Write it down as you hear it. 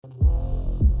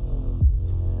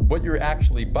what you're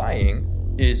actually buying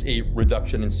is a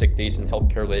reduction in sick days and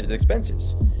healthcare related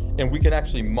expenses. And we can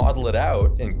actually model it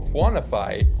out and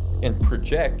quantify and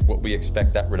project what we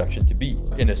expect that reduction to be.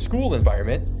 In a school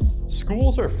environment,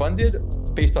 schools are funded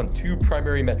based on two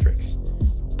primary metrics: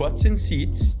 butts in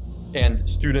seats and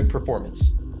student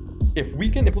performance. If we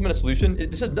can implement a solution,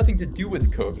 this has nothing to do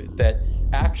with COVID, that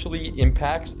actually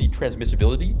impacts the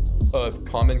transmissibility of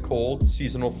common cold,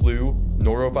 seasonal flu,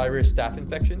 norovirus, staph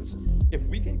infections. If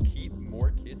we can keep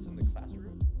more kids in the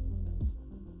classroom.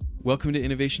 Welcome to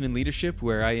Innovation and Leadership,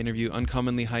 where I interview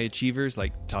uncommonly high achievers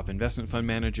like top investment fund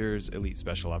managers, elite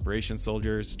special operations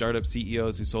soldiers, startup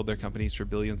CEOs who sold their companies for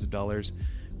billions of dollars,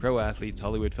 pro athletes,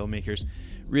 Hollywood filmmakers,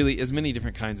 really as many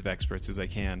different kinds of experts as I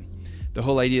can. The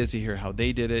whole idea is to hear how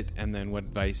they did it and then what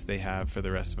advice they have for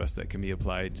the rest of us that can be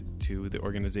applied to the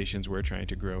organizations we're trying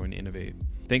to grow and innovate.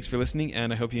 Thanks for listening,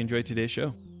 and I hope you enjoyed today's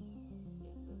show.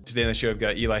 Today on the show, I've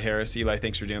got Eli Harris. Eli,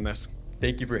 thanks for doing this.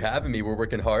 Thank you for having me. We're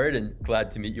working hard and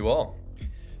glad to meet you all.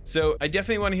 So I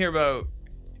definitely want to hear about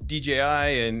DJI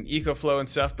and EcoFlow and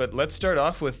stuff, but let's start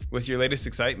off with your latest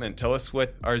excitement. Tell us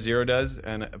what R0 does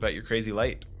and about your crazy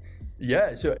light.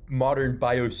 Yeah, so modern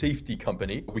biosafety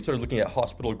company. We started looking at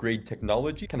hospital grade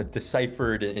technology, kind of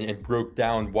deciphered and broke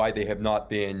down why they have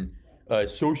not been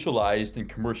socialized and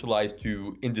commercialized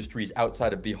to industries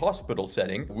outside of the hospital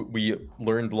setting. We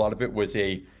learned a lot of it was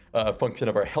a function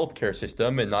of our healthcare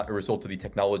system and not a result of the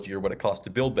technology or what it costs to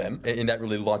build them. And that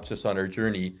really launched us on our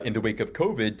journey in the wake of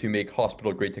COVID to make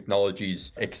hospital grade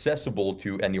technologies accessible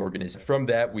to any organism. From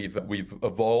that, we've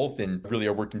evolved and really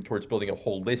are working towards building a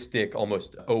holistic,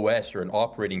 almost OS or an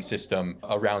operating system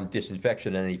around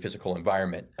disinfection in any physical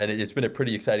environment. And it's been a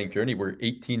pretty exciting journey. We're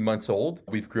 18 months old.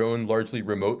 We've grown largely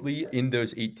remotely. In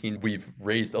those 18, we've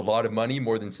raised a lot of money,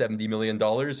 more than $70 million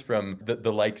from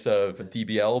the likes of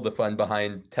DBL, the fund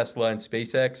behind Tesla and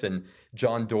SpaceX, and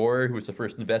John Doerr, who was the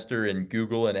first investor in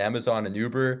Google and Amazon and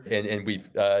Uber. And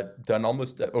we've done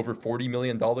almost over $40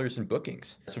 million in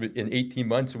bookings. So in 18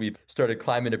 months, we've started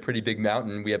climbing a pretty big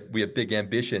mountain. We have big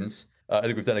ambitions. I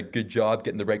think we've done a good job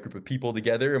getting the right group of people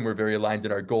together, and we're very aligned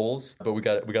in our goals, but we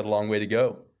got a long way to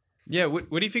go. Yeah. What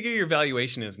do you figure your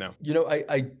valuation is now? You know,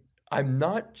 I'm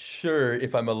not sure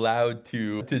if I'm allowed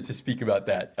to speak about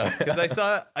that. Because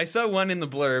I saw one in the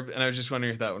blurb, and I was just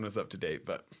wondering if that one was up to date.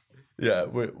 But yeah,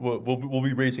 we'll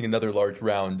be raising another large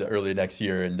round early next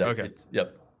year, and okay.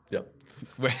 Yep.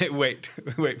 Wait.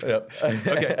 Yep.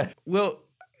 Okay. Well,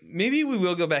 maybe we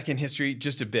will go back in history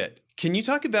just a bit. Can you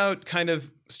talk about kind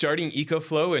of starting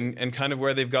EcoFlow and kind of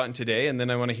where they've gotten today, and then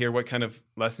I want to hear what kind of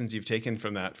lessons you've taken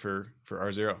from that for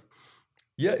R0.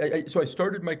 Yeah, so I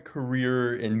started my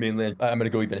career in mainland. I'm going to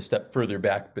go even a step further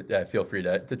back, but feel free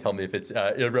to tell me if it's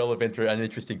irrelevant or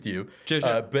uninteresting to you. Sure.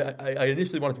 But I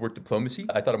initially wanted to work diplomacy.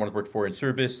 I thought I wanted to work foreign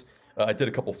service. I did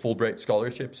a couple Fulbright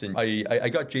scholarships, and I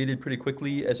got jaded pretty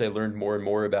quickly as I learned more and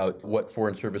more about what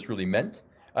foreign service really meant.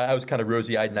 I was kind of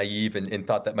rosy-eyed, naive, and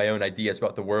thought that my own ideas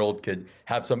about the world could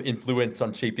have some influence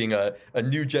on shaping a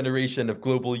new generation of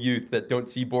global youth that don't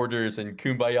see borders and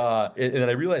kumbaya. And then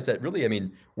I realized that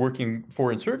really, working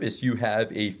foreign service, you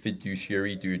have a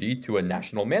fiduciary duty to a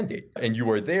national mandate. And you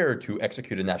are there to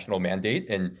execute a national mandate,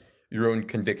 and your own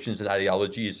convictions and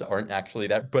ideologies aren't actually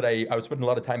that. But I was spending a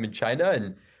lot of time in China,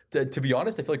 and to be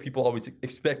honest, I feel like people always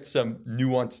expect some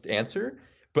nuanced answer,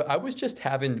 but I was just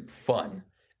having fun.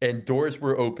 And doors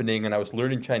were opening, and I was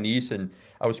learning Chinese, and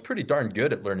I was pretty darn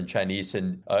good at learning Chinese,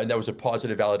 and that was a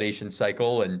positive validation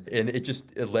cycle, and it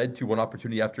led to one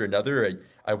opportunity after another.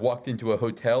 I walked into a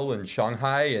hotel in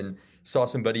Shanghai and saw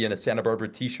somebody in a Santa Barbara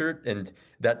t-shirt, and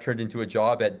that turned into a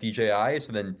job at DJI.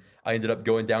 So then I ended up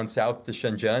going down south to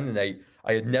Shenzhen, and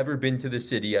I had never been to the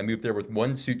city. I moved there with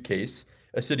one suitcase.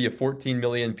 A city of 14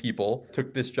 million people,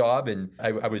 took this job, and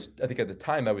I think at the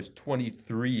time I was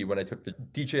 23 when I took the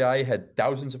DJI had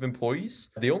thousands of employees.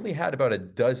 They only had about a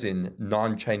dozen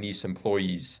non-Chinese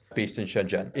employees based in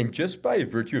Shenzhen. And just by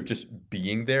virtue of just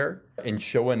being there and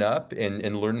showing up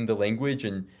and learning the language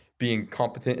and being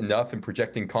competent enough and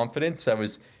projecting confidence, I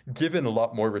was given a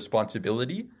lot more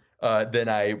responsibility than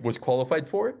I was qualified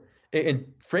for. And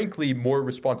frankly, more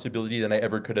responsibility than I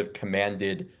ever could have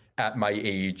commanded at my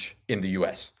age in the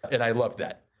US. And I love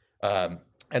that.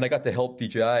 And I got to help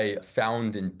DJI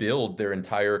found and build their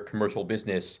entire commercial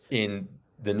business in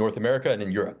the North America and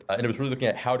in Europe. And it was really looking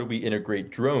at how do we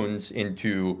integrate drones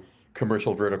into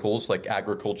commercial verticals like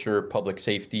agriculture, public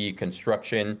safety,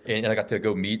 construction. And I got to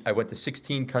go I went to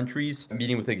 16 countries,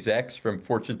 meeting with execs from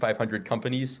Fortune 500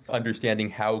 companies, understanding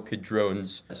how could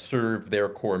drones serve their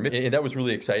core mission. And that was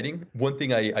really exciting. One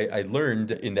thing I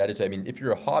learned in that is, if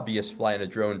you're a hobbyist flying a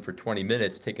drone for 20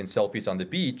 minutes, taking selfies on the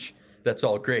beach, that's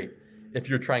all great. If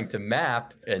you're trying to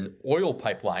map an oil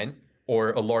pipeline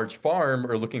or a large farm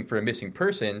or looking for a missing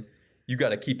person, you got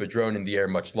to keep a drone in the air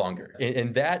much longer.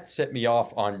 And that set me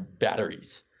off on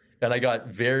batteries. And I got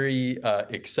very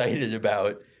excited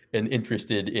about and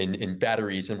interested in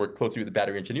batteries and worked closely with the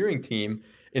battery engineering team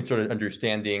and started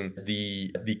understanding the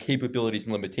capabilities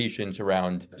and limitations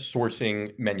around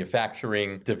sourcing,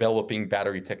 manufacturing, developing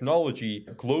battery technology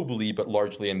globally, but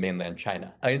largely in mainland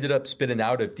China. I ended up spinning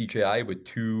out of DJI with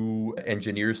 2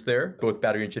 engineers there, both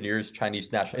battery engineers,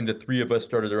 Chinese national, and the 3 of us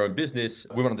started our own business.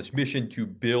 We went on this mission to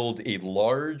build a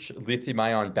large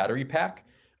lithium-ion battery pack,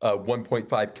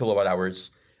 1.5 kilowatt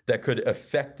hours, that could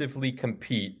effectively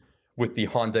compete with the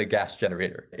Honda gas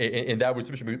generator. And that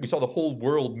was, we saw the whole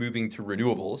world moving to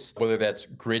renewables, whether that's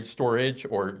grid storage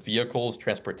or vehicles,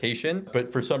 transportation.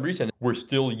 But for some reason, we're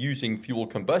still using fuel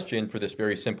combustion for this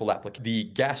very simple application. The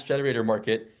gas generator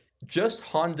market, just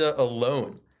Honda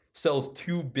alone, sells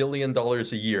 $2 billion a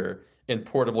year in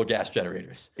portable gas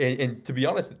generators. And to be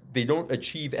honest, they don't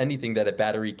achieve anything that a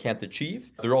battery can't achieve.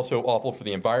 They're also awful for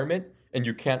the environment, and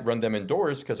you can't run them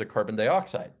indoors because of carbon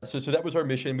dioxide. So that was our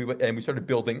mission. We started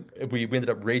building. We ended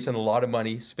up raising a lot of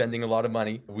money, spending a lot of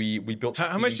money. We built.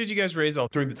 How much did you guys raise?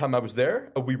 During the time I was there,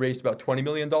 we raised about $20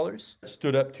 million,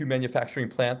 stood up 2 manufacturing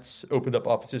plants, opened up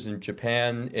offices in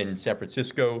Japan, in San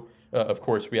Francisco. Of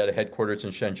course, we had a headquarters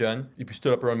in Shenzhen. We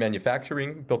stood up our own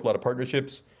manufacturing, built a lot of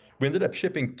partnerships. We ended up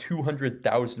shipping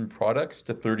 200,000 products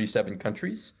to 37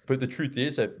 countries. But the truth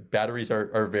is that batteries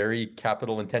are very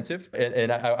capital intensive.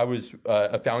 And I was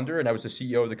a founder and I was the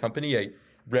CEO of the company. I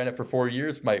ran it for 4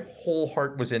 years. My whole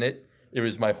heart was in it. It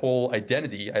was my whole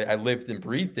identity. I lived and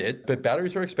breathed it. But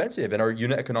batteries are expensive and our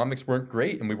unit economics weren't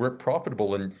great and we weren't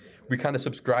profitable. And we kind of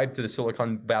subscribed to the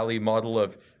Silicon Valley model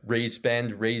of raise,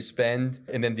 spend,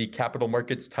 and then the capital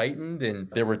markets tightened and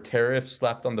there were tariffs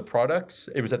slapped on the products.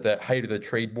 It was at the height of the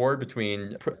trade war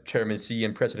between Chairman Xi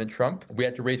and President Trump. We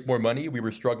had to raise more money. We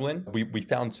were struggling. We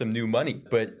found some new money.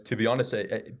 But to be honest,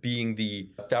 being the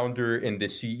founder and the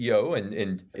CEO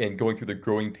and going through the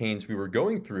growing pains we were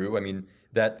going through, I mean,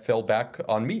 that fell back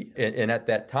on me. And at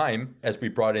that time, as we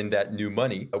brought in that new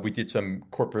money, we did some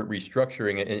corporate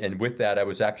restructuring. And with that, I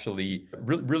was actually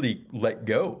really let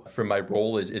go from my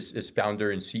role as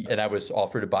founder and CEO. And I was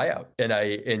offered a buyout.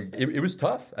 And it was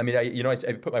tough. I mean,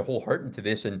 I put my whole heart into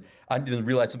this and I didn't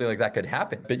realize something like that could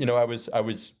happen. But, I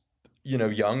was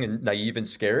young and naive and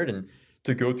scared. And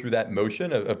to go through that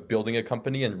motion of building a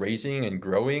company and raising and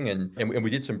growing. And we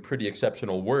did some pretty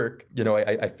exceptional work.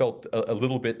 I felt a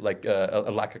little bit like a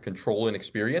lack of control and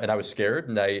experience. And I was scared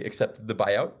and I accepted the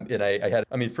buyout.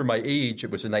 And for my age,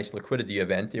 it was a nice liquidity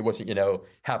event. It wasn't,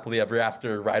 happily ever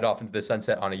after, ride off into the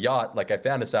sunset on a yacht like I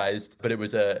fantasized, but it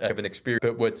was an experience.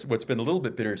 But what's been a little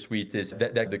bit bittersweet is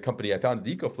that the company I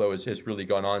founded, EcoFlow, has really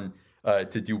gone on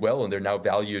to do well, and they're now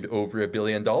valued over $1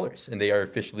 billion, and they are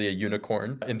officially a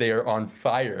unicorn, and they are on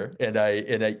fire. And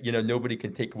I nobody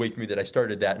can take away from me that I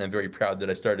started that, and I'm very proud that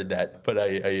I started that. But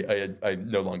I'm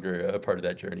no longer a part of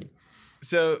that journey.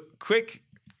 So quick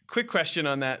question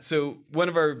on that. So one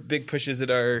of our big pushes at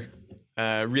our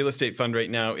real estate fund right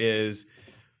now is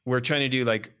we're trying to do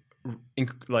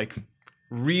like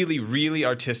really, really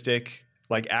artistic,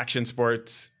 like action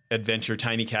sports adventure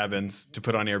tiny cabins to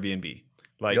put on Airbnb.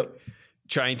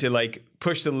 Trying to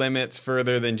push the limits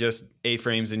further than just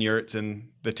A-frames and yurts and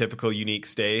the typical unique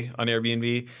stay on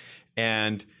Airbnb.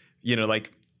 And,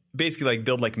 basically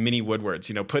build mini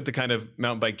Woodwards, put the kind of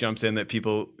mountain bike jumps in that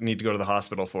people need to go to the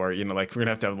hospital for, we're going to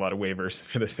have a lot of waivers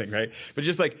for this thing, right? But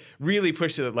just really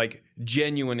push the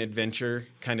genuine adventure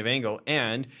kind of angle.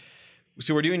 And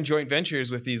so we're doing joint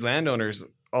ventures with these landowners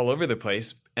all over the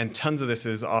place, and tons of this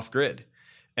is off grid.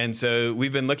 And so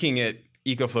we've been looking at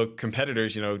EcoFlow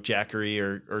competitors, Jackery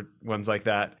or ones like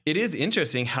that. It is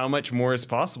interesting how much more is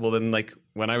possible than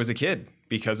when I was a kid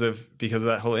because of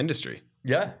that whole industry.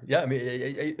 Yeah. I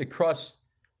mean, across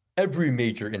every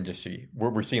major industry,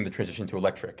 we're seeing the transition to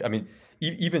electric. I mean,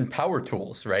 even power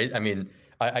tools, right? I mean,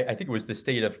 I think it was the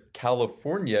state of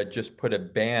California just put a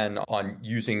ban on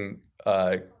using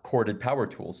corded power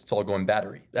tools. It's all going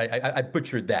battery. I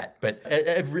butchered that, but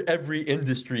every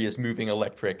industry is moving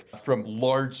electric, from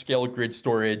large scale grid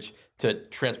storage to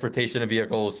transportation of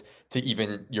vehicles to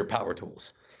even your power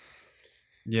tools.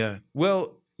 Yeah.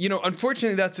 Well,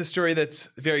 unfortunately, that's a story that's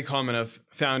very common of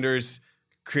founders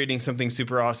creating something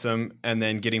super awesome and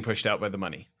then getting pushed out by the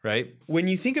money, right? When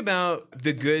you think about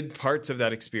the good parts of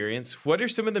that experience, what are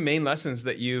some of the main lessons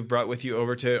that you've brought with you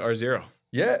over to R0?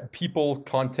 Yeah, people,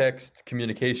 context,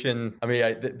 communication. I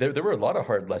mean, there were a lot of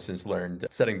hard lessons learned.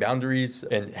 Setting boundaries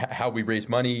and how we raise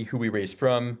money, who we raise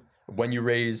from, when you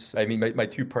raise. I mean, my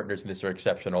two partners in this are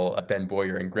exceptional, Ben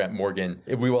Boyer and Grant Morgan.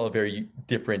 We all have very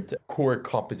different core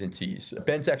competencies.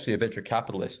 Ben's actually a venture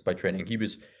capitalist by training. He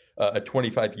was a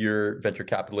 25-year venture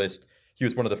capitalist. He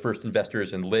was one of the first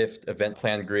investors in Lyft, Event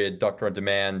PlanGrid, Doctor on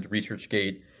Demand,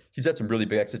 ResearchGate. He's had some really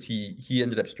big exits. He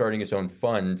ended up starting his own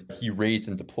fund. He raised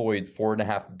and deployed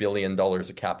 $4.5 billion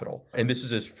of capital. And this is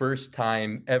his first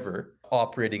time ever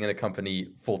operating in a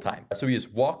company full time. So he has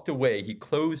walked away. He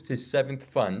closed his seventh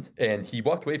fund and he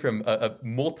walked away from a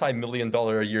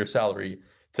multi-million-dollar a year salary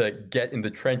to get in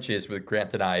the trenches with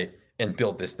Grant and I and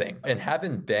build this thing. And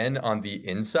having been on the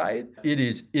inside, it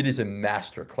is a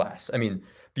masterclass. I mean,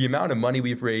 the amount of money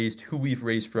we've raised, who we've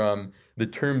raised from, the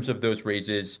terms of those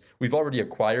raises. We've already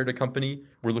acquired a company.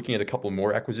 We're looking at a couple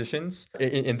more acquisitions.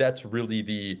 And that's really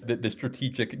the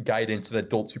strategic guidance and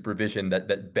adult supervision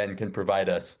that Ben can provide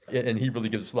us. And he really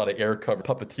gives us a lot of air cover,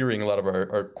 puppeteering a lot of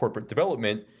our corporate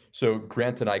development. So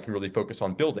Grant and I can really focus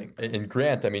on building. And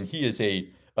Grant, I mean, he is a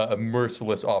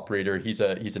merciless operator. He's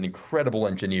an incredible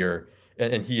engineer.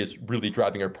 And he is really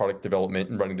driving our product development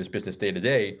and running this business day to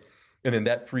day. And then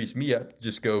that frees me up to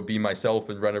just go be myself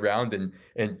and run around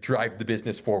and drive the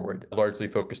business forward, largely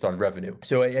focused on revenue.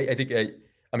 So I think,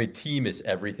 I mean, team is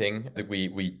everything. I think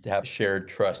we have shared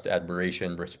trust,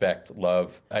 admiration, respect,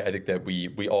 love. I think that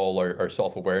we all are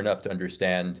self-aware enough to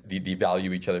understand the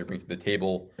value each other brings to the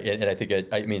table. And I think,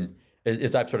 I mean,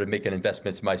 as I've started making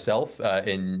investments myself,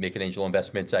 in making angel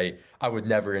investments, I would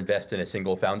never invest in a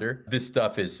single founder. This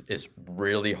stuff is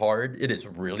really hard. It is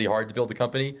really hard to build a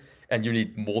company. And you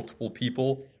need multiple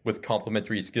people with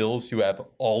complementary skills who have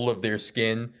all of their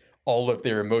skin, all of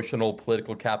their emotional,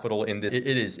 political capital in this.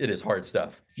 It is hard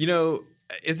stuff. You know,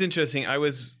 it's interesting. I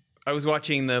was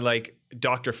watching the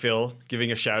Dr. Phil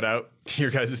giving a shout out to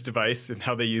your guys' device and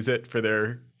how they use it for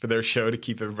their show to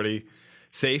keep everybody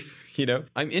safe. You know,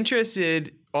 I'm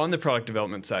interested on the product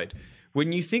development side.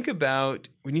 When you think about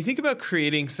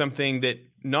creating something that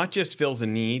not just fills a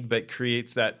need, but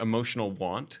creates that emotional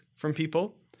want from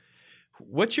people,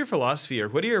 what's your philosophy or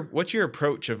what's your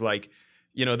approach of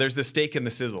there's the steak and the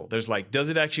sizzle. There's does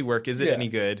it actually work? Is it any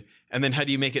good? And then how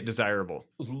do you make it desirable?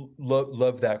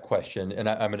 Love that question. And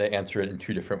I'm going to answer it in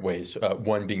two different ways.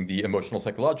 One being the emotional,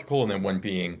 psychological, and then one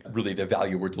being really the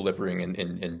value we're delivering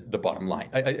in the bottom line.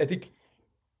 I think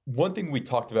one thing we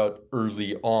talked about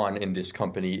early on in this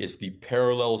company is the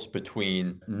parallels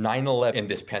between 9/11 and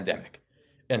this pandemic,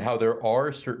 and how there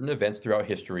are certain events throughout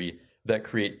history that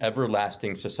create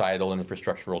everlasting societal and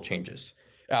infrastructural changes.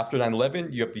 After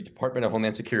 9/11, you have the Department of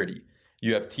Homeland Security.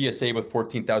 You have TSA with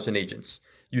 14,000 agents.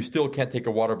 You still can't take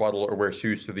a water bottle or wear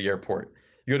shoes to the airport.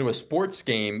 You go to a sports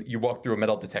game, you walk through a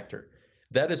metal detector.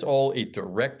 That is all a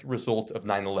direct result of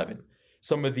 9/11.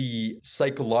 Some of the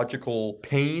psychological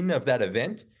pain of that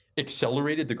event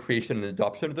accelerated the creation and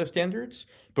adoption of those standards,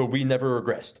 but we never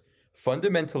regressed.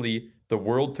 Fundamentally, the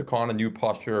world took on a new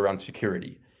posture around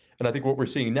security. And I think what we're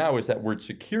seeing now is that word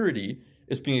security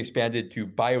is being expanded to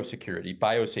biosecurity,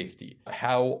 biosafety,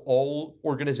 how all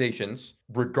organizations,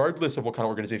 regardless of what kind of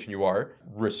organization you are,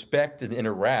 respect and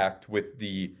interact with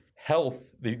the health,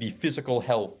 the physical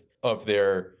health of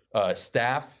their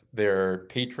staff, their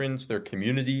patrons, their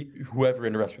community, whoever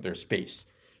interacts with their space.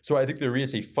 So I think there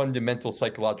is a fundamental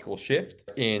psychological shift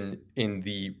in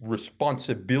the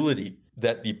responsibility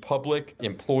that the public,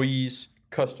 employees,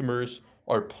 customers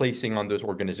are placing on those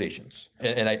organizations.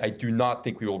 And I do not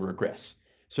think we will regress.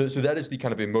 So that is the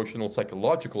kind of emotional,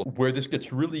 psychological. Where this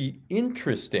gets really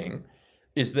interesting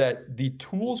is that the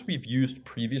tools we've used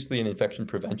previously in infection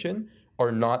prevention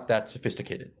are not that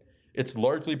sophisticated. It's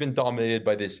largely been dominated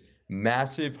by this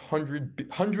massive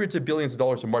hundreds of billions of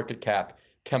dollars of market cap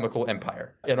chemical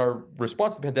empire. And our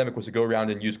response to the pandemic was to go around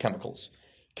and use chemicals.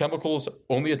 Chemicals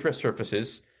only address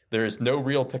surfaces. There is no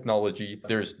real technology.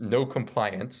 There's no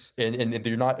compliance, and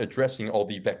they're not addressing all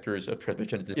the vectors of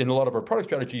transmission. In a lot of our product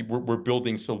strategy, we're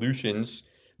building solutions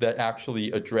that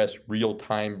actually address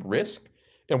real-time risk,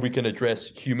 and we can address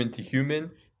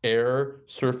human-to-human, air,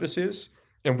 surfaces,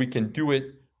 and we can do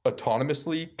it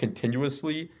autonomously,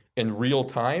 continuously, in real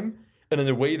time, and in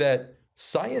a way that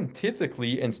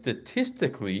scientifically and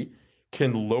statistically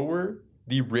can lower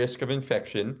the risk of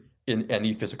infection in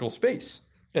any physical space.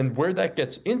 And where that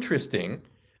gets interesting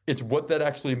is what that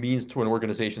actually means to an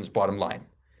organization's bottom line.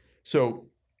 So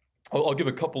I'll give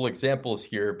a couple examples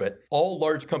here, but all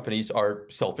large companies are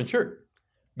self-insured,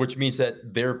 which means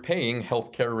that they're paying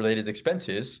healthcare-related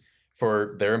expenses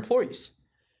for their employees.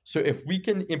 So if we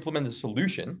can implement a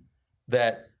solution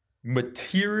that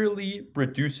materially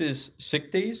reduces sick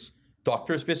days,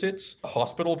 doctor's visits,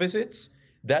 hospital visits,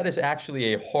 that is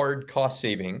actually a hard cost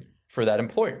saving for that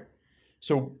employer.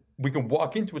 So we can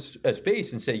walk into a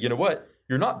space and say, you know what,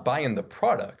 you're not buying the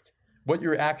product. What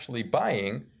you're actually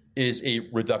buying is a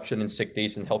reduction in sick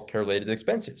days and healthcare related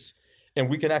expenses. And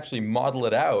we can actually model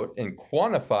it out and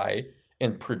quantify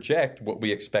and project what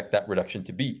we expect that reduction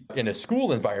to be. In a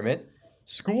school environment,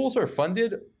 schools are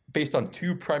funded based on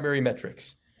two primary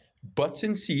metrics: butts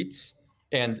in seats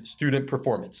and student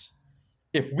performance.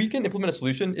 If we can implement a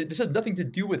solution, this has nothing to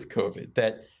do with COVID,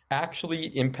 that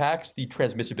actually impacts the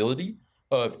transmissibility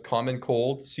of common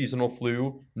cold, seasonal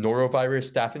flu,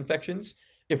 norovirus, staph infections.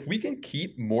 If we can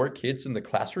keep more kids in the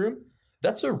classroom,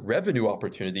 that's a revenue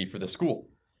opportunity for the school.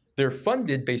 They're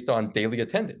funded based on daily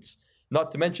attendance.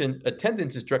 Not to mention,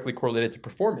 attendance is directly correlated to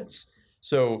performance.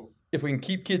 So if we can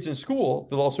keep kids in school,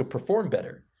 they'll also perform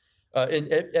better. And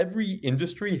every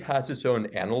industry has its own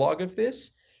analog of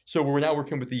this. So we're now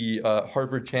working with the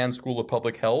Harvard Chan School of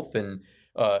Public Health and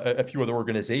a few other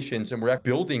organizations, and we're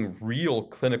building real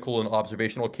clinical and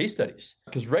observational case studies.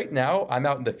 Because right now, I'm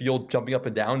out in the field jumping up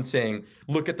and down saying,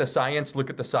 look at the science,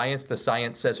 the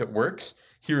science says it works.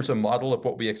 Here's a model of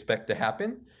what we expect to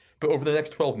happen. But over the next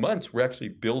 12 months, we're actually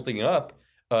building up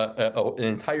an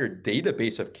entire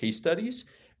database of case studies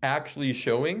actually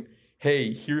showing,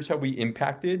 hey, here's how we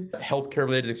impacted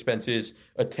healthcare-related expenses,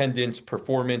 attendance,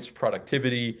 performance,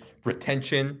 productivity,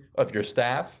 retention of your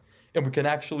staff. And we can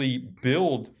actually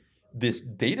build this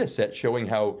data set showing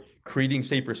how creating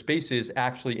safer spaces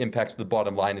actually impacts the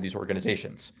bottom line of these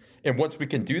organizations. And once we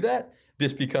can do that,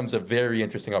 this becomes a very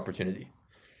interesting opportunity.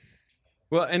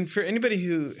 Well, and for anybody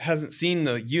who hasn't seen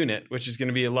the unit, which is going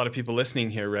to be a lot of people listening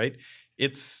here, right?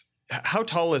 How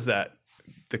tall is that,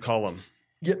 the column?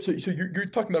 Yep. So you're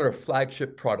talking about our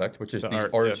flagship product, which is the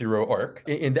R0 Arc,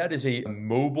 and that is a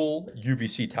mobile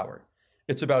UVC tower.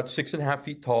 It's about 6.5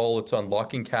 feet tall. It's on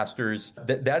locking casters.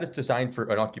 That is designed for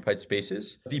unoccupied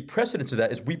spaces. The precedence of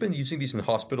that is we've been using these in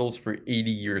hospitals for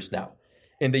 80 years now,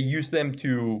 and they use them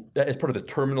as part of the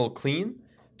terminal clean,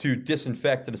 to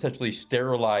disinfect and essentially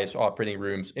sterilize operating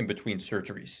rooms in between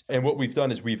surgeries. And what we've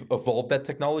done is we've evolved that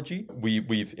technology.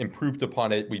 We've improved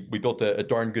upon it. We built a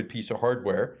darn good piece of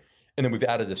hardware. And then we've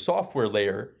added a software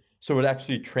layer so it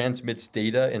actually transmits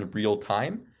data in real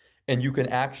time. And you can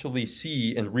actually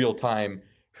see in real time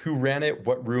who ran it,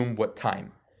 what room, what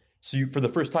time. So for the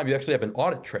first time, you actually have an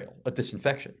audit trail of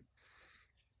disinfection.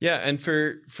 Yeah. And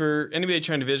for anybody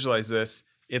trying to visualize this,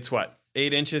 it's what?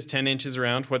 8 inches, 10 inches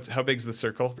around? How big's the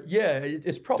circle? Yeah,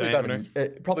 it's probably about an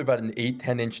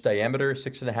 8-10 inch diameter,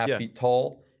 6.5 feet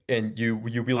tall, and you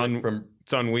wheel it from.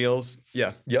 It's on wheels.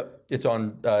 Yeah. Yep, it's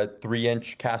on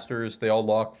 3-inch casters. They all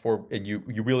lock and you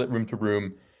wheel it room to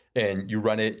room, and you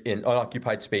run it in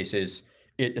unoccupied spaces.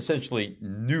 It essentially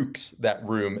nukes that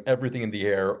room, everything in the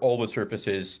air, all the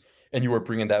surfaces, and you are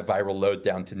bringing that viral load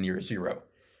down to near zero.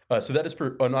 So that is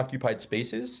for unoccupied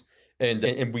spaces.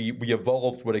 And we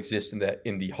evolved what exists in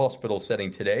the hospital setting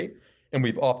today, and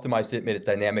we've optimized it, made it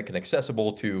dynamic and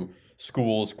accessible to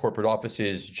schools, corporate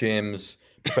offices, gyms,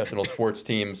 professional sports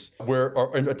teams, where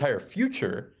our entire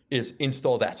future is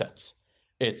installed assets.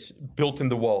 It's built in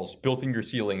the walls, built in your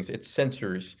ceilings, it's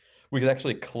sensors. We can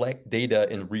actually collect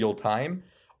data in real time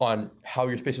on how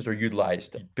your spaces are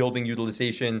utilized, building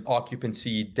utilization,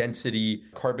 occupancy, density,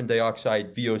 carbon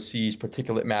dioxide, VOCs,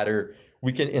 particulate matter.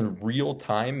 We can in real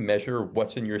time measure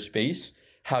what's in your space,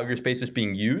 how your space is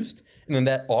being used, and then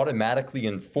that automatically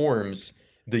informs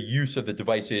the use of the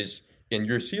devices in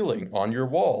your ceiling, on your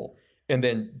wall. And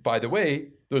then, by the way,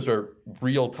 those are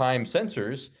real-time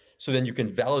sensors, so then you can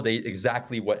validate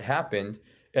exactly what happened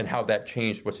and how that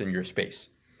changed what's in your space.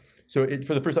 So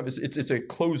for the first time, it's a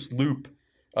closed-loop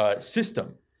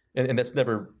system, and that's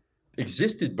never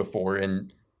existed before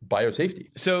in biosafety.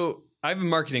 So I have a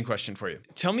marketing question for you.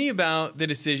 Tell me about the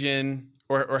decision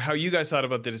or how you guys thought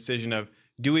about the decision of,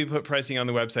 do we put pricing on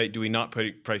the website? Do we not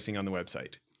put pricing on the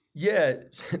website? Yeah,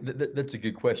 that's a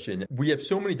good question. We have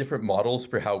so many different models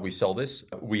for how we sell this.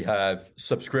 We have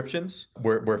subscriptions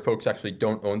where folks actually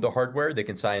don't own the hardware. They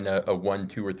can sign a 1,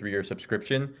 2, or 3 year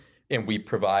subscription, and we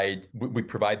provide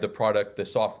the product, the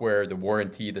software, the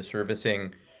warranty, the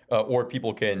servicing, or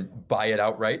people can buy it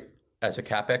outright as a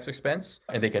CapEx expense,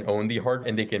 and they can own the hardware,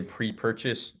 and they can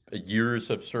pre-purchase years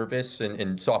of service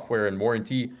and software and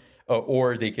warranty,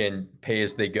 or they can pay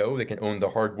as they go. They can own the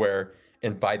hardware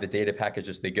and buy the data package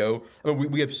as they go. I mean,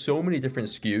 we have so many different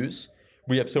SKUs.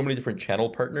 We have so many different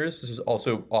channel partners. This is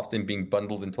also often being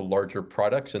bundled into larger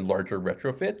products and larger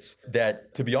retrofits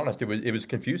that, to be honest, it was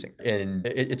confusing. And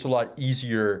it's a lot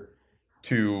easier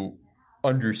to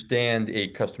understand a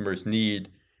customer's need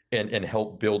and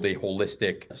help build a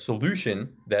holistic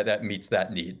solution that meets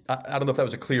that need. I don't know if that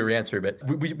was a clear answer, but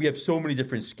we have so many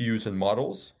different SKUs and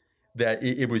models that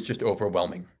it was just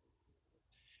overwhelming.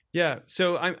 Yeah.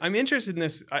 So I'm interested in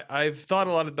this. I've thought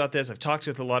a lot about this. I've talked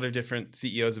with a lot of different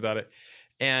CEOs about it.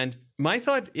 And my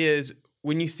thought is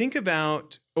when you think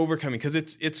about overcoming, because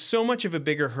it's so much of a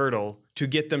bigger hurdle to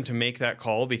get them to make that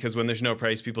call, because when there's no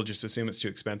price, people just assume it's too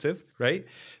expensive, right?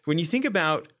 When you think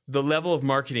about the level of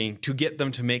marketing to get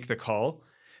them to make the call,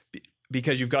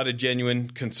 because you've got a genuine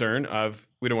concern of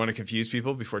we don't want to confuse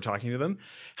people before talking to them,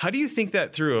 how do you think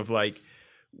that through of like,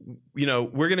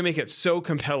 we're going to make it so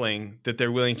compelling that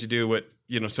they're willing to do what,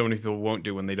 so many people won't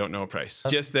do when they don't know a price.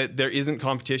 Just that there isn't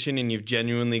competition and you've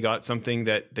genuinely got something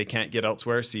that they can't get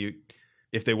elsewhere. So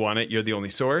if they want it, you're the only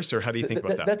source, or how do you think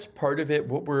about that? That's part of it.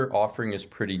 What we're offering is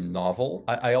pretty novel.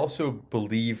 I also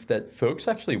believe that folks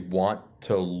actually want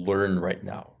to learn right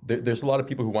now. There's a lot of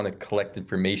people who want to collect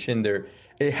information.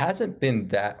 It hasn't been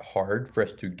that hard for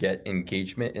us to get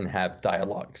engagement and have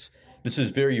dialogues. This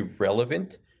is very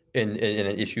relevant in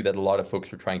an issue that a lot of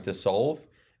folks are trying to solve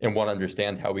and want to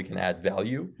understand how we can add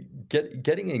value.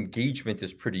 Getting engagement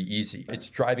is pretty easy. It's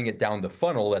driving it down the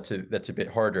funnel that's a bit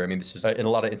harder. I mean, this is in a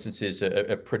lot of instances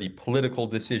a pretty political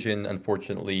decision.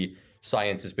 Unfortunately,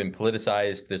 science has been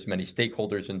politicized. There's many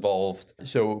stakeholders involved.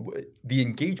 So the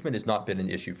engagement has not been an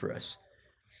issue for us.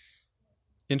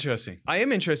 Interesting. I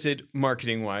am interested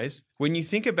marketing wise. When you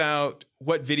think about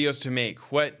what videos to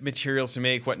make, what materials to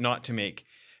make, what not to make,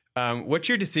 what's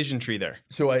your decision tree there?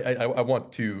 So I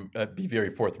want to be very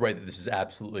forthright that this is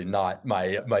absolutely not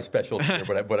my specialty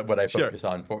or what I focus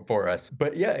on for us.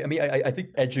 But yeah, I mean, I think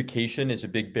education is a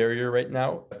big barrier right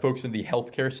now. Folks in the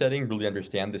healthcare setting really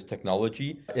understand this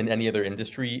technology. In any other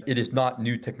industry, it is not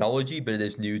new technology, but it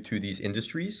is new to these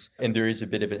industries. And there is a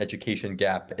bit of an education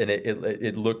gap. And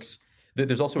it looks...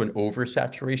 There's also an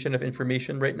oversaturation of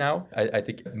information right now. I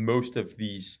think most of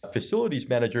these facilities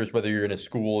managers, whether you're in a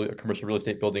school, a commercial real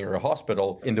estate building, or a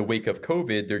hospital, in the wake of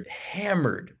COVID, they're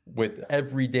hammered with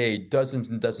every day dozens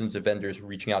and dozens of vendors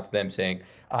reaching out to them saying,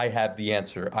 I have the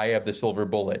answer, I have the silver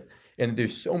bullet. And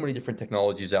there's so many different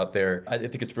technologies out there. I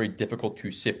think it's very difficult to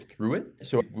sift through it.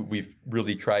 So we've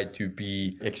really tried to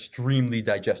be extremely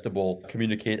digestible,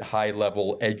 communicate high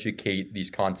level, educate these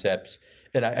concepts.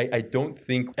 And I don't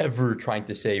think ever trying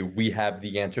to say we have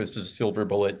the answers to the silver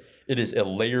bullet. It is a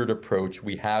layered approach.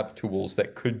 We have tools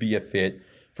that could be a fit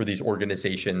for these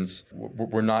organizations.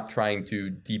 We're not trying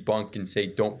to debunk and say,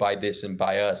 don't buy this and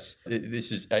buy us. I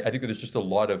think there's just a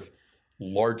lot of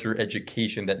larger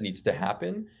education that needs to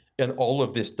happen. And all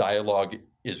of this dialogue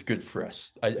is good for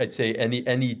us. I'd say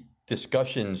any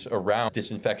discussions around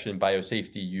disinfection,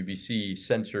 biosafety, UVC,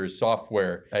 sensors,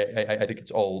 software, I think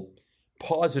it's all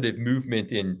positive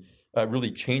movement in really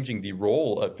changing the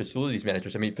role of facilities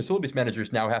managers. I mean, facilities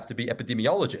managers now have to be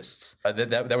epidemiologists.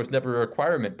 That was never a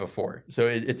requirement before. So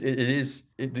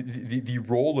the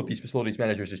role of these facilities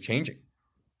managers is changing.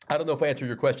 I don't know if I answered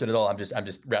your question at all. I'm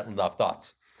just rattling off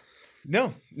thoughts.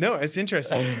 No, it's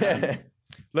interesting.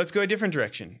 Let's go a different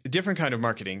direction, a different kind of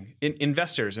marketing,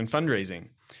 investors and fundraising.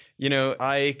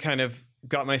 I kind of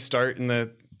got my start in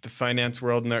the finance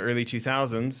world in the early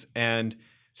 2000s, and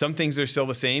some things are still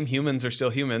the same. Humans are still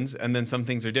humans, and then some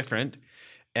things are different.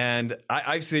 And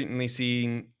I've certainly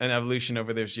seen an evolution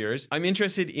over those years. I'm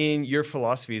interested in your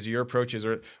philosophies or your approaches,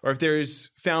 or if there's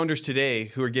founders today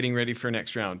who are getting ready for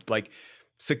next round, like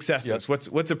successes. Yep.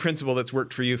 What's a principle that's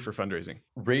worked for you for fundraising?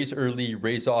 Raise early,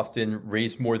 raise often,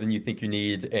 raise more than you think you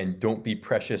need, and don't be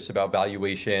precious about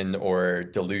valuation or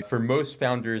dilute. For most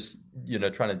founders,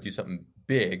 trying to do something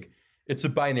big, it's a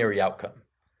binary outcome.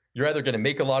 You're either going to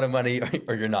make a lot of money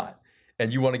or you're not.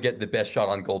 And you want to get the best shot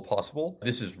on goal possible.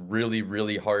 This is really,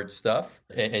 really hard stuff.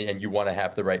 And you want to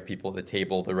have the right people at the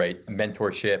table, the right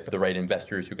mentorship, the right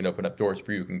investors who can open up doors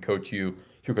for you, who can coach you,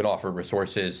 who can offer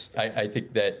resources. I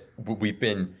think that we've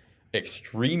been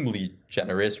extremely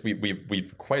generous.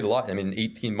 We've quite a lot. I mean, in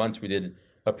 18 months, we did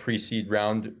a pre-seed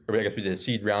round, or I guess we did a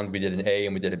seed round, we did an A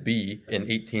and we did a B. In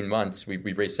 18 months,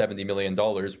 we've raised $70 million.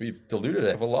 We've diluted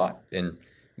it a lot. And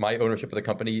my ownership of the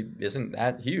company isn't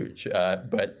that huge,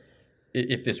 but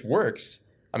if this works,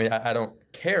 I mean, I don't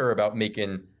care about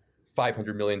making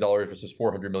 $500 million versus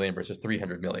 $400 million versus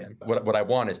 $300 million. What I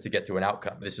want is to get to an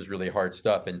outcome. This is really hard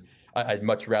stuff, and I'd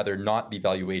much rather not be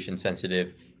valuation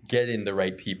sensitive, get in the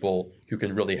right people who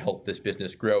can really help this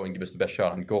business grow and give us the best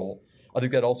shot on goal. I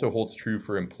think that also holds true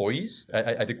for employees.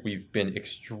 I think we've been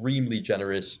extremely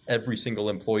generous. Every single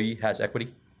employee has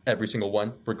equity, every single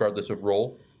one, regardless of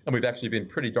role. And we've actually been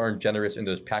pretty darn generous in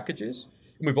those packages.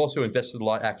 And we've also invested a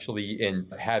lot actually in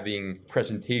having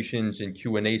presentations and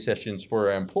Q&A sessions for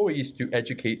our employees to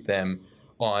educate them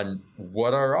on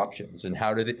what are our options and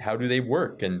how do they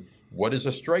work and what is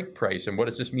a strike price and what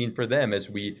does this mean for them as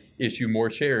we issue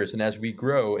more shares and as we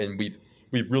grow. And we've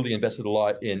we've really invested a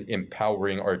lot in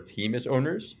empowering our team as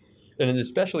owners. And then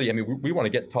especially, I mean, we want to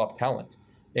get top talent.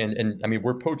 And I mean,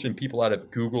 we're poaching people out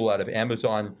of Google, out of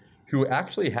Amazon, who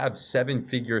actually have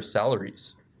 7-figure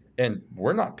salaries. And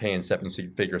we're not paying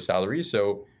 7-figure salaries.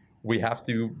 So we have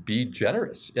to be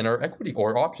generous in our equity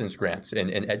or options grants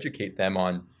and educate them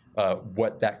on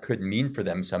what that could mean for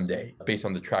them someday based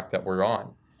on the track that we're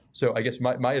on. So I guess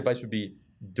my advice would be,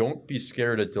 don't be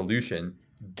scared of dilution.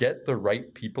 Get the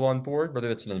right people on board,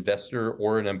 whether it's an investor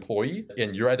or an employee,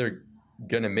 and you're either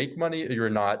going to make money or you're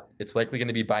not. It's likely going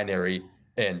to be binary,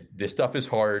 and this stuff is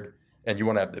hard, and you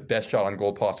want to have the best shot on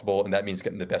goal possible, and that means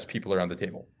getting the best people around the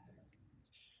table.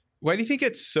 Why do you think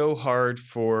it's so hard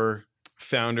for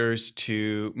founders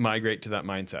to migrate to that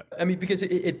mindset? I mean, because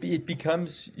it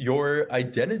becomes your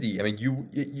identity. I mean,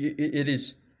 it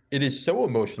is so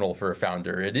emotional for a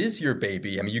founder. It is your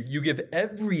baby. I mean, you give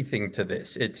everything to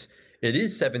this. It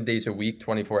is 7 days a week,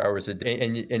 24 hours a day,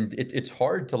 and it's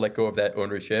hard to let go of that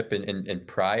ownership and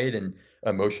pride and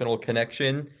emotional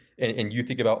connection. And you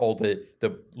think about all the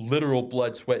literal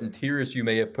blood, sweat, and tears you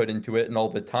may have put into it, and all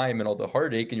the time and all the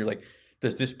heartache, and you're like,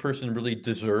 does this person really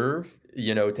deserve,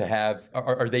 to have,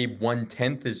 are they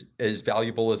 1/10 as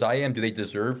valuable as I am? Do they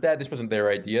deserve that? This wasn't their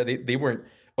idea. They weren't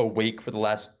awake for the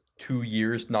last 2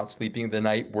 years, not sleeping the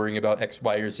night, worrying about X,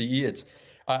 Y, or Z.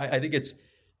 I think it's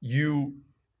you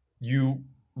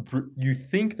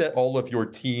think that all of your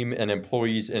team and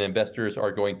employees and investors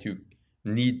are going to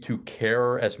need to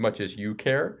care as much as you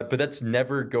care, but that's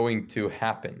never going to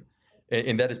happen.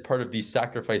 And that is part of the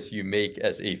sacrifice you make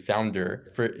as a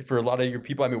founder. For a lot of your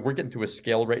people, I mean, we're getting to a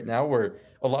scale right now where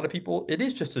a lot of people, it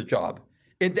is just a job.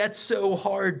 And that's so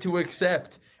hard to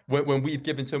accept when we've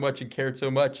given so much and cared so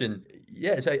much. And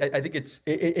yes, I think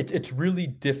it's really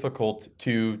difficult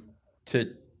to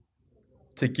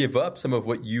give up some of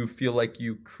what you feel like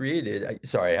you created.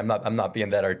 Sorry, I'm not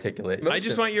being that articulate. I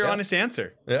just want your honest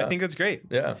answer. Yeah. I think that's great.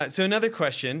 Yeah. So another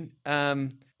question.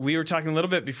 We were talking a little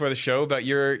bit before the show about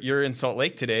you're in Salt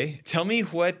Lake today. Tell me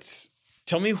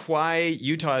why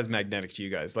Utah is magnetic to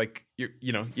you guys. Like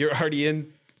you're already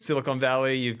in Silicon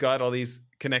Valley. You've got all these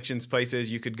connections,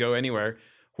 places you could go anywhere.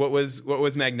 What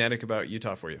was magnetic about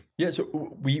Utah for you? Yeah,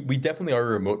 so we definitely are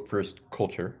a remote first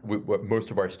culture. What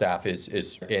most of our staff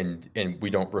is and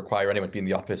we don't require anyone to be in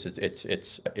the office.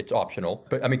 It's optional.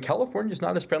 But I mean, California is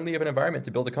not as friendly of an environment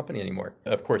to build a company anymore.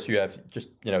 Of course, you have just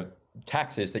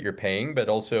taxes that you're paying, but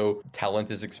also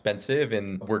talent is expensive,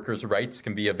 and workers' rights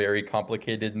can be a very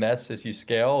complicated mess as you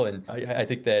scale. And I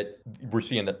think that we're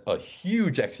seeing a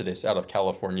huge exodus out of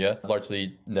California,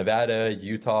 largely Nevada,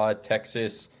 Utah,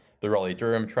 Texas, the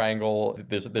Raleigh-Durham triangle.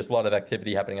 There's a lot of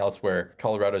activity happening elsewhere.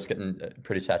 Colorado's getting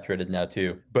pretty saturated now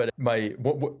too. But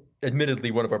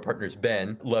admittedly, one of our partners,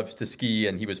 Ben, loves to ski,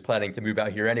 and he was planning to move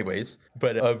out here anyways.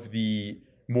 But of the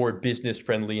more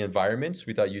business-friendly environments,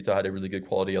 we thought Utah had a really good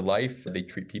quality of life. They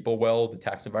treat people well. The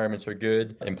tax environments are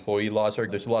good. Employee laws are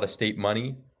good. There's a lot of state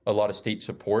money, a lot of state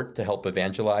support to help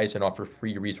evangelize and offer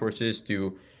free resources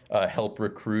to help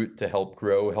recruit, to help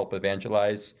grow, help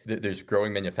evangelize. There's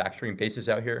growing manufacturing bases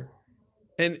out here.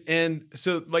 And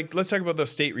so, like, let's talk about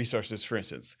those state resources, for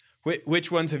instance. Which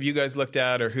ones have you guys looked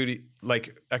at, or who do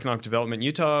Economic Development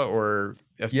Utah or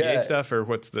SBA stuff, or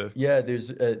what's the? Yeah, there's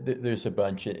a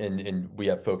bunch, and we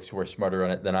have folks who are smarter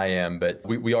on it than I am, but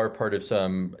we are part of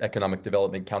some economic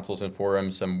development councils and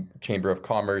forums, some Chamber of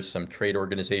Commerce, some trade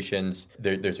organizations.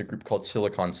 There's a group called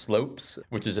Silicon Slopes,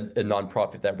 which is a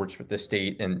nonprofit that works with the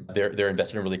state, and they're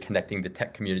invested in really connecting the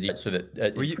tech community so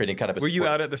that creating kind of a. Were you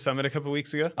out at the summit a couple of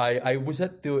weeks ago? I was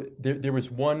at there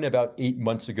was one about 8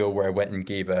 months ago where I went and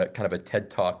gave a kind of a TED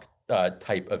Talk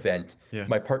type event. Yeah.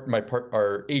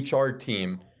 Our HR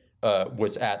team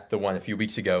was at the one a few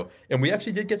weeks ago, and we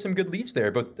actually did get some good leads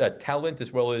there, both talent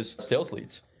as well as sales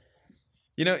leads.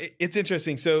 It's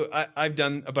interesting. So I've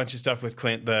done a bunch of stuff with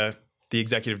Clint, the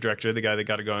executive director, the guy that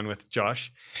got it going with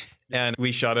Josh, and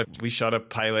we shot a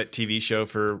pilot TV show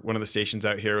for one of the stations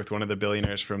out here with one of the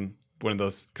billionaires from one of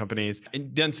those companies,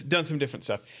 and done some different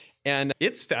stuff, and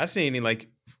it's fascinating.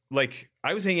 Like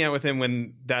I was hanging out with him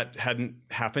when that hadn't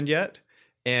happened yet.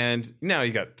 And now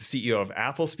you got the CEO of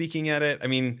Apple speaking at it. I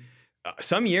mean,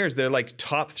 some years they're like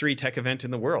top 3 tech event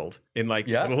in the world in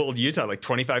little old Utah, like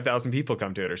 25,000 people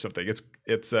come to it or something.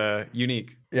 It's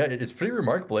unique. Yeah, it's pretty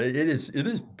remarkable. It is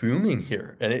booming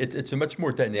here, and it's a much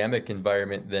more dynamic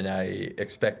environment than I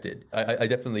expected. I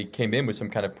definitely came in with some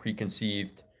kind of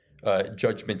preconceived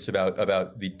judgments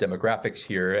about the demographics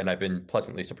here, and I've been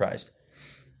pleasantly surprised.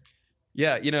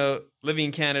 Yeah, living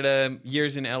in Canada,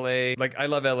 years in LA, like I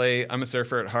love LA. I'm a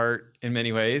surfer at heart in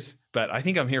many ways, but I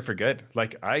think I'm here for good.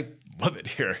 Like I love it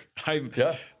here.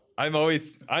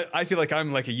 I feel like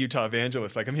I'm like a Utah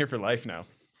evangelist. Like I'm here for life now.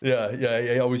 Yeah,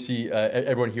 yeah. I always see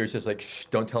everyone here says like, "Shh,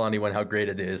 don't tell anyone how great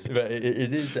it is." But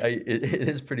it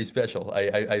is pretty special.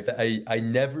 I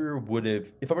never would have,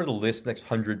 if I were to list the next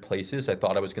 100 places I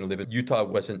thought I was going to live in. Utah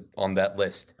wasn't on that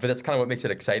list, but that's kind of what makes it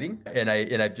exciting. And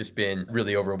I've just been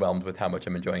really overwhelmed with how much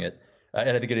I'm enjoying it.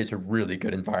 And I think it is a really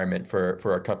good environment for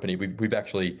our company. We've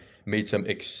actually made some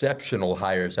exceptional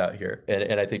hires out here,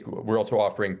 and I think we're also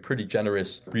offering pretty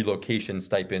generous relocation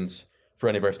stipends for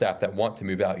any of our staff that want to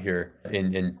move out here.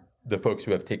 And the folks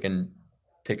who have taken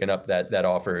up that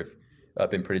offer have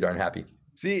been pretty darn happy.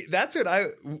 See, that's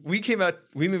what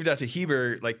we moved out to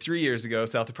Heber like 3 years ago,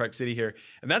 south of Park City here.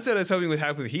 And that's what I was hoping would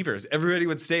happen with Hebers. Everybody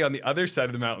would stay on the other side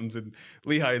of the mountains in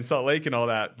Lehigh and Salt Lake and all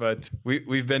that. But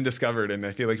we've been discovered, and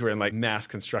I feel like we're in like mass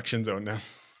construction zone now.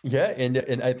 Yeah, and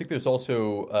I think there's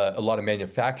also a lot of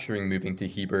manufacturing moving to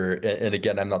Heber. And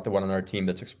again, I'm not the one on our team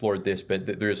that's explored this, but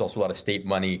there is also a lot of state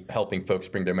money helping folks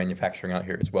bring their manufacturing out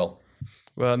here as well.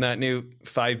 Well, and that new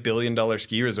 $5 billion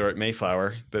ski resort,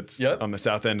 Mayflower, that's on the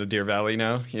south end of Deer Valley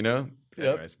now, you know? Yep.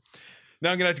 Anyways.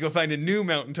 Now I'm going to have to go find a new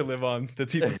mountain to live on.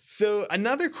 That's even. So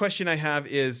another question I have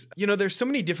is, you know, there's so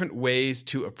many different ways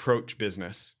to approach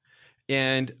business.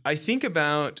 And I think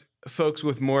about folks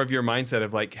with more of your mindset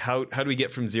of like, how do we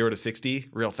get from 0 to 60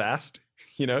 real fast,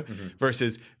 you know,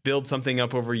 versus build something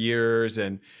up over years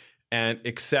and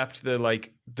accept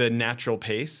the natural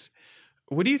pace.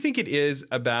 What do you think it is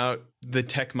about the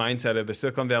tech mindset of the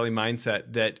Silicon Valley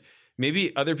mindset that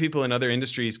maybe other people in other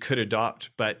industries could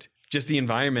adopt, but just the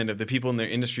environment of the people in their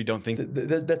industry don't think?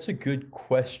 That's a good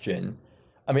question.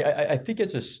 I mean, I think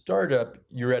as a startup,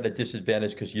 you're at a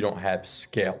disadvantage because you don't have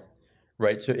scale,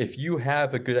 right? So if you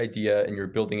have a good idea and you're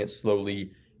building it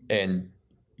slowly, and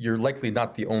you're likely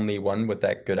not the only one with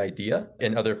that good idea,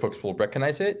 and other folks will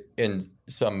recognize it, and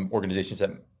some organizations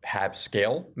that have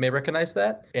scale may recognize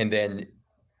that. And then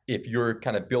if you're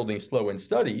kind of building slow and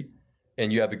steady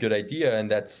and you have a good idea,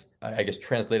 and that's, I guess,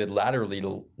 translated laterally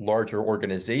to larger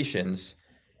organizations,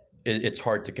 it's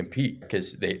hard to compete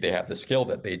because they have the skill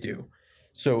that they do.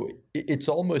 So it's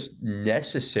almost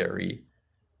necessary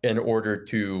in order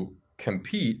to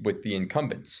compete with the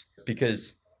incumbents,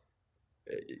 because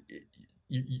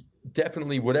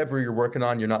definitely whatever you're working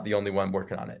on, you're not the only one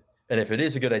working on it. And if it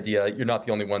is a good idea, you're not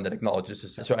the only one that acknowledges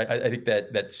this. So I think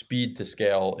that speed to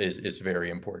scale is very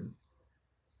important.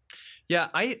 Yeah,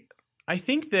 I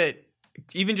think that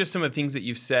even just some of the things that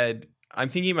you've said, I'm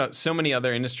thinking about so many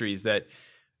other industries that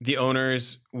the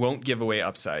owners won't give away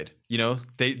upside. You know,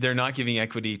 they're not giving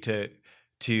equity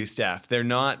to staff. They're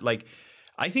not like,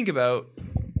 I think about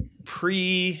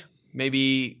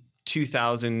maybe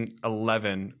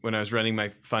 2011 when I was running my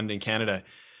fund in Canada,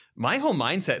 my whole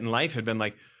mindset in life had been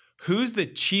like, who's the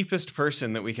cheapest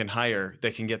person that we can hire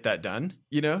that can get that done,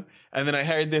 you know? And then I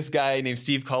hired this guy named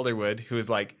Steve Calderwood, who was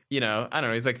like, you know, I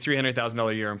don't know, he's like $300,000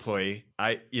 a year employee.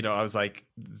 I was like,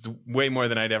 way more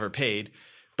than I'd ever paid.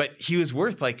 But he was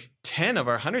worth like 10 of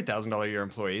our $100,000 a year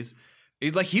employees.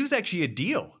 Like he was actually a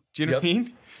deal. Do you know what I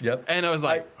mean? Yep. And I was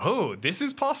like, this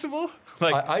is possible?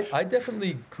 Like I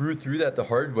definitely grew through that the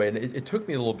hard way. And it took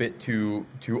me a little bit to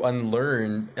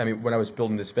unlearn. I mean, when I was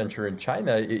building this venture in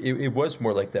China, it was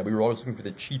more like that. We were always looking for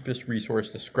the cheapest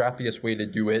resource, the scrappiest way to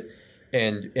do it.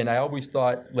 And I always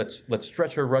thought, let's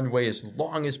stretch our runway as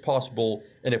long as possible.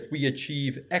 And if we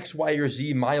achieve X, Y, or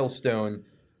Z milestone,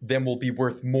 then we'll be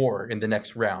worth more in the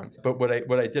next round. But what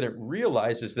I didn't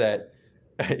realize is that,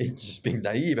 it's just being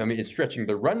naive, I mean, it's stretching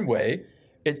the runway.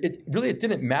 It really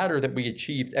didn't matter that we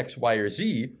achieved X, Y, or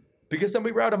Z, because then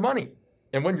we were out of money.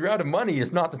 And when you're out of money,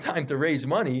 it's not the time to raise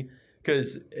money,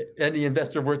 because any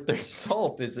investor worth their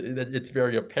salt it's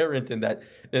very apparent in that.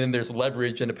 And then there's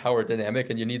leverage and a power dynamic,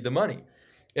 and you need the money.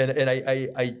 And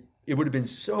it would have been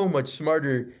so much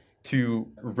smarter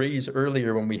to raise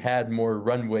earlier when we had more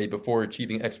runway before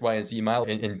achieving X, Y, and Z mile,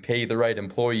 and pay the right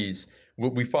employees.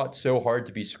 We fought so hard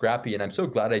to be scrappy, and I'm so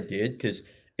glad I did, because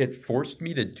it forced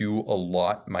me to do a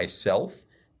lot myself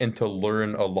and to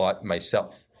learn a lot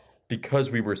myself, because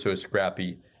we were so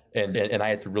scrappy, and I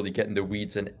had to really get in the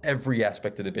weeds in every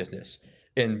aspect of the business.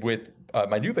 And with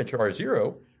my new venture,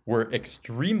 R0, we're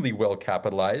extremely well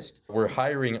capitalized. We're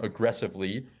hiring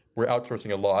aggressively. We're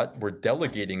outsourcing a lot. We're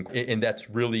delegating, and that's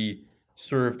really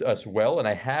served us well. And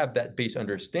I have that base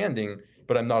understanding,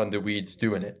 but I'm not in the weeds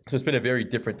doing it. So it's been a very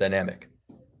different dynamic.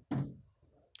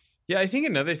 Yeah, I think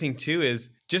another thing too is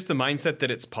just the mindset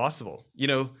that it's possible. You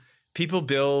know, people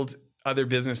build other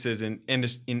businesses in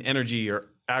energy or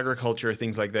agriculture or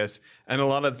things like this, and a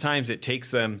lot of the times it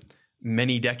takes them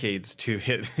many decades to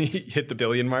hit the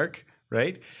billion mark,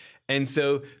 right? And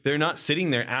so they're not sitting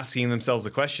there asking themselves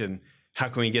the question, how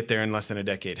can we get there in less than a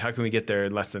decade? How can we get there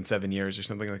in less than 7 years or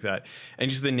something like that? And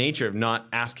just the nature of not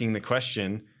asking the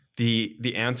question,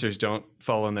 the answers don't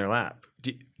fall in their lap.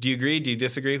 Do you agree? Do you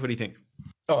disagree? What do you think?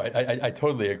 Oh, I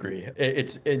totally agree.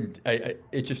 It's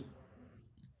just,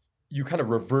 you kind of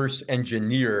reverse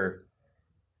engineer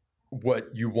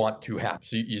what you want to have.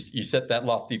 So you set that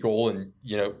lofty goal, and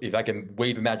if I can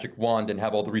wave a magic wand and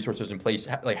have all the resources in place,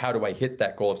 like how do I hit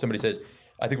that goal? If somebody says,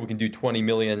 I think we can do 20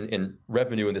 million in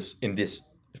revenue in this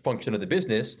function of the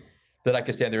business, that I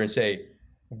can stand there and say,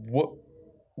 what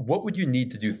would you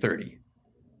need to do 30,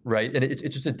 right? And it's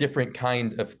just a different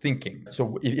kind of thinking.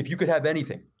 So if you could have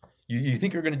anything, you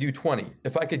think you're going to do 20.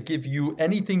 If I could give you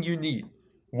anything you need,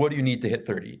 what do you need to hit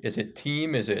 30? Is it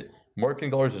team? Is it marketing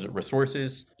dollars? Is it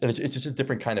resources? And it's just a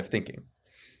different kind of thinking.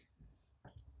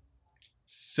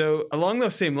 So along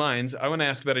those same lines, I want to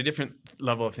ask about a different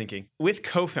level of thinking. With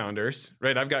co-founders,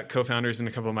 right? I've got co-founders in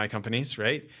a couple of my companies,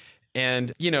 right?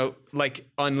 And, like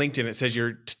on LinkedIn, it says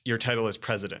your title is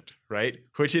president, right?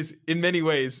 Which is in many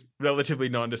ways relatively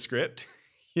nondescript,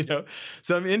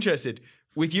 So I'm interested.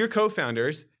 With your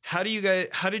co-founders, how did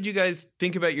you guys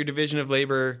think about your division of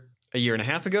labor a year and a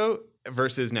half ago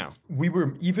versus now? We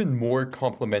were even more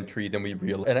complementary than we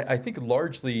realized. And I think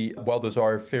largely, while those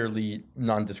are fairly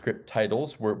nondescript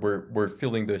titles, we're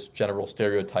filling those general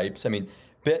stereotypes. I mean,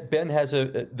 Ben has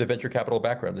the venture capital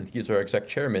background, and he's our exec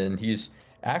chairman, and he's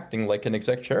acting like an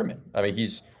exec chairman. I mean,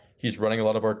 he's running a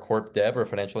lot of our corp dev, our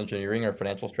financial engineering, our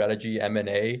financial strategy,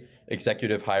 M&A,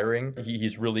 executive hiring.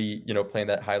 He's really, playing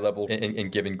that high level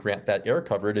and giving Grant that air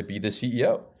cover to be the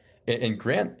CEO. And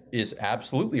Grant is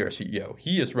absolutely our CEO.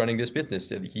 He is running this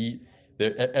business.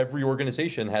 Every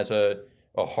organization has a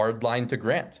hard line to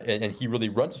Grant, and he really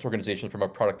runs this organization from a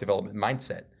product development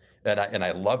mindset. And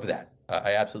I love that.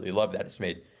 I absolutely love that. It's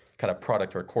made kind of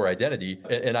product our core identity.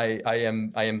 And I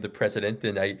am the president,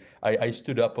 and I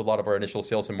stood up a lot of our initial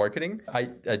sales and marketing.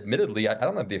 Admittedly, I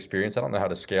don't have the experience. I don't know how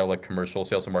to scale a commercial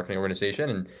sales and marketing organization.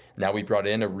 And now we brought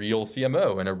in a real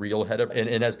CMO and a real head of,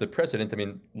 and as the president, I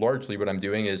mean, largely what I'm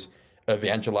doing is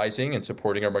evangelizing and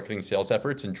supporting our marketing sales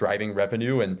efforts and driving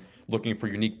revenue and looking for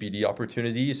unique BD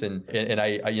opportunities. And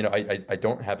I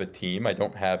don't have a team.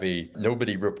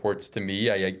 Nobody reports to me.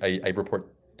 I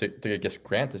report to I guess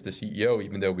Grant as the CEO,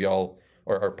 even though we all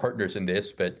are partners in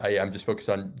this. But I'm just focused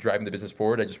on driving the business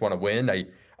forward. I just want to win. I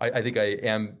think I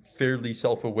am fairly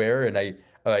self-aware, and I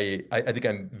think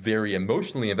I'm very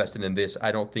emotionally invested in this.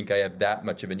 I don't think I have that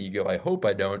much of an ego. I hope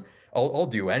I don't. I'll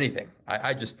do anything.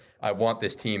 I want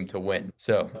this team to win.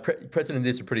 So president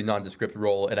is a pretty nondescript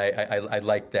role, and I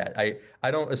like that.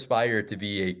 I don't aspire to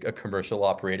be a commercial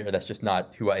operator. That's just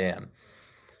not who I am.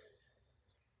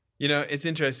 It's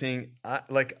interesting.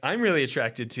 I'm really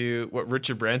attracted to what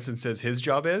Richard Branson says his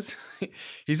job is.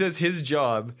 He says his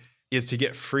job is to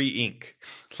get free ink.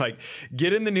 Like,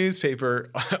 get in the newspaper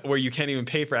where you can't even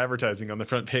pay for advertising on the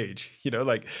front page.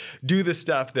 Do the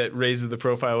stuff that raises the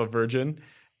profile of Virgin.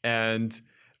 And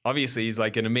obviously, he's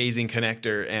like an amazing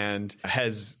connector and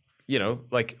has,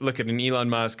 look at an Elon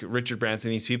Musk, Richard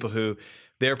Branson, these people who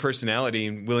their personality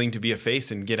and willing to be a face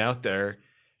and get out there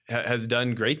has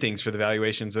done great things for the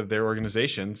valuations of their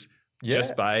organizations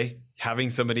just by having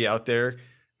somebody out there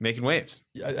making waves.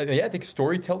 I think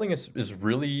storytelling is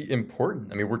really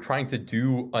important. I mean, we're trying to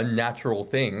do unnatural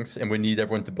things, and we need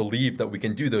everyone to believe that we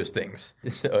can do those things.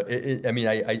 So,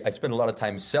 I spend a lot of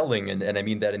time selling, and I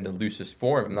mean that in the loosest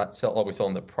form. I'm not always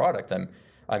selling the product.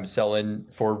 I'm selling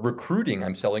for recruiting.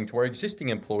 I'm selling to our existing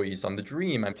employees on the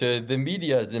dream, to the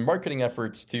media, the marketing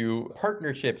efforts, to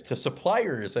partnerships, to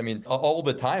suppliers. I mean, all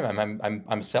the time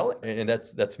I'm selling, and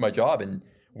that's my job. And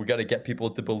we got to get people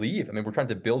to believe. I mean, we're trying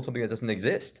to build something that doesn't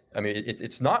exist. I mean,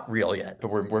 it's not real yet, but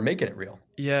we're making it real.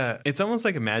 Yeah, it's almost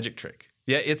like a magic trick.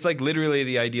 Yeah, it's like literally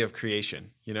the idea of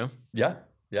creation. Yeah.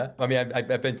 I mean,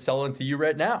 I've been selling to you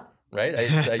right now, right?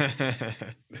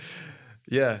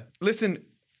 Yeah. Listen.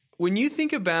 When you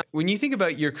think about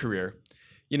your career,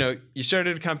 you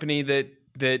started a company that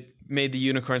made the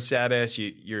unicorn status.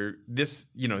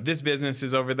 This business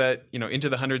is over that, into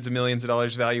the hundreds of millions of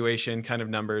dollars valuation kind of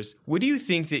numbers. What do you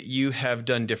think that you have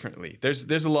done differently?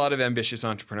 There's a lot of ambitious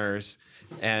entrepreneurs,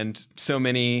 and so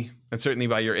many, and certainly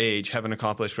by your age, haven't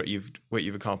accomplished what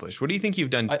you've accomplished. What do you think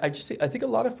you've done? I think a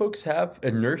lot of folks have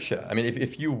inertia. I mean,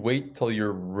 if you wait till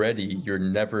you're ready, you're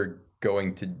never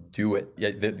going to do it.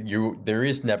 There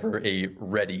is never a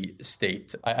ready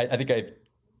state. I think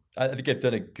I've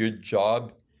done a good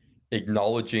job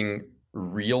acknowledging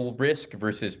real risk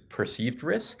versus perceived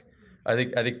risk. I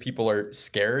think people are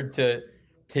scared to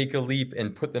take a leap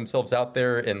and put themselves out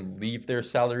there and leave their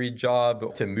salaried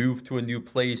job to move to a new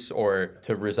place or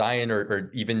to resign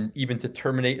or even to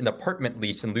terminate an apartment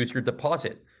lease and lose your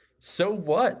deposit. So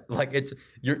what? Like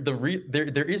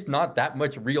there is not that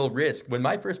much real risk. When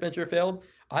my first venture failed,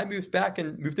 I moved back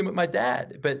and moved in with my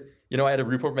dad. But I had a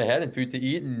roof over my head and food to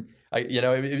eat, and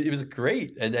it was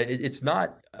great. And it's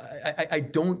not. I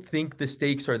don't think the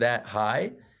stakes are that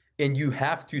high, and you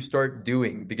have to start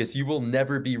doing because you will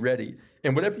never be ready.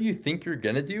 And whatever you think you're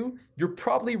gonna do, you're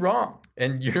probably wrong.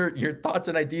 And your thoughts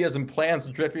and ideas and plans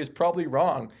and trajectory is probably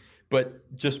wrong.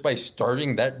 But just by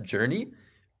starting that journey,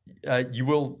 you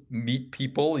will meet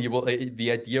people.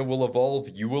 The idea will evolve.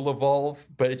 You will evolve.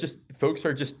 But folks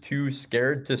are just too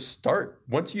scared to start.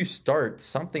 Once you start,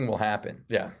 something will happen.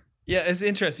 Yeah. Yeah, it's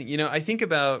interesting. I think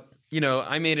about,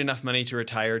 I made enough money to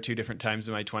retire 2 different times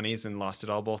in my 20s and lost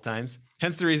it all both times.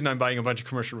 Hence the reason I'm buying a bunch of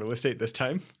commercial real estate this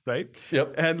time, right?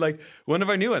 Yep. And like one of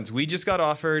our new ones, we just got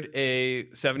offered a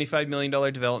 $75 million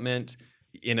development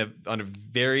on a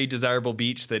very desirable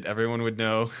beach that everyone would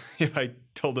know if I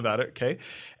told about it. Okay.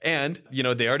 And,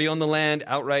 they already own the land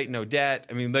outright, no debt.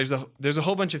 I mean, there's a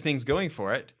whole bunch of things going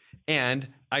for it. And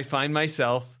I find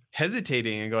myself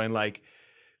hesitating and going like,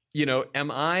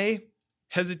 am I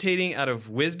hesitating out of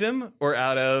wisdom or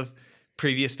out of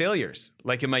previous failures?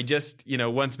 Like, am I just,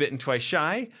 once bitten, twice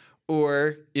shy?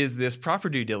 Or is this proper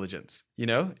due diligence?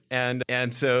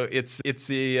 And so it's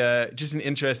just an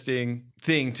interesting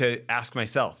thing to ask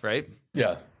myself, right?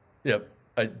 Yeah. Yep.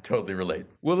 I totally relate.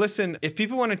 Well, listen, if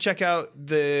people want to check out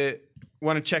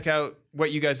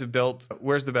what you guys have built,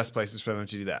 where's the best places for them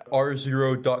to do that?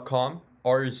 R0.com,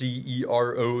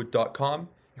 RZERO.com.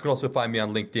 You can also find me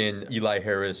on LinkedIn, Eli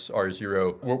Harris,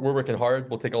 R0. We're working hard.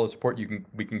 We'll take all the support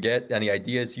we can get. Any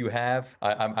ideas you have,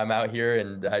 I'm out here,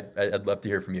 and I'd love to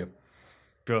hear from you.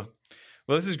 Cool.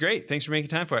 Well, this is great. Thanks for making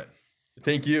time for it.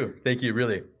 Thank you.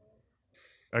 Really.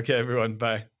 Okay, everyone.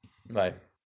 Bye. Bye.